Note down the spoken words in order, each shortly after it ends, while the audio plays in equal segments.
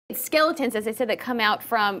skeletons, as I said, that come out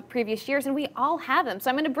from previous years, and we all have them. So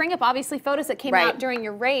I'm going to bring up, obviously, photos that came out during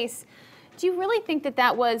your race. Do you really think that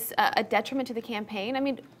that was a detriment to the campaign? I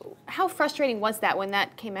mean, how frustrating was that when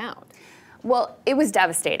that came out? Well, it was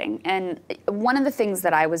devastating. And one of the things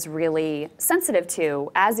that I was really sensitive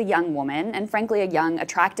to as a young woman, and frankly a young,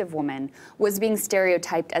 attractive woman, was being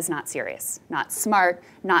stereotyped as not serious, not smart,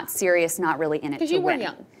 not serious, not really in it to win. Because you were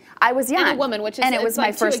young. I was young. And a woman, which is, and it was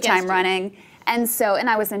my first time running. And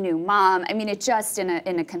I was a new mom. I mean, it just, in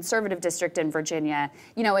a conservative district in Virginia,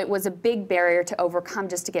 you know, it was a big barrier to overcome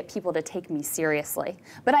just to get people to take me seriously.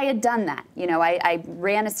 But I had done that. You know, I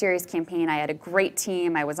ran a serious campaign. I had a great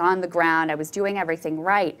team. I was on the ground. I was doing everything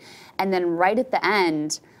right. And then right at the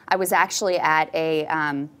end, I was actually at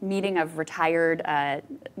a meeting of retired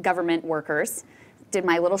government workers, did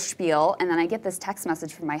my little spiel, and then I get this text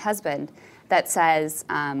message from my husband that says,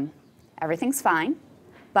 everything's fine,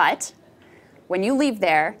 but when you leave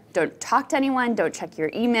there, don't talk to anyone, don't check your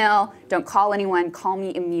email, don't call anyone, call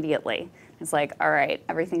me immediately. It's like, all right,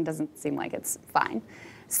 everything doesn't seem like it's fine.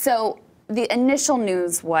 So the initial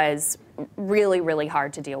news was really, really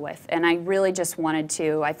hard to deal with. And I really just wanted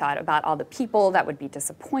to, I thought about all the people that would be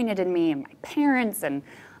disappointed in me and my parents and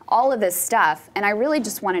all of this stuff. And I really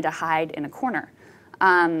just wanted to hide in a corner.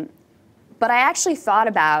 But I actually thought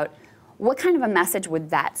about, what kind of a message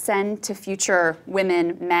would that send to future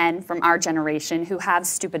women, men from our generation who have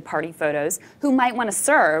stupid party photos, who might want to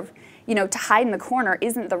serve? You know, to hide in the corner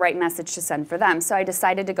isn't the right message to send for them. So I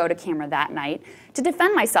decided to go to camera that night to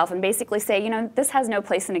defend myself and basically say, you know, this has no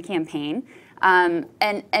place in a campaign, and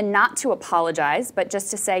not to apologize, but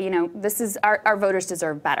just to say, you know, this is our voters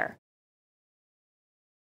deserve better.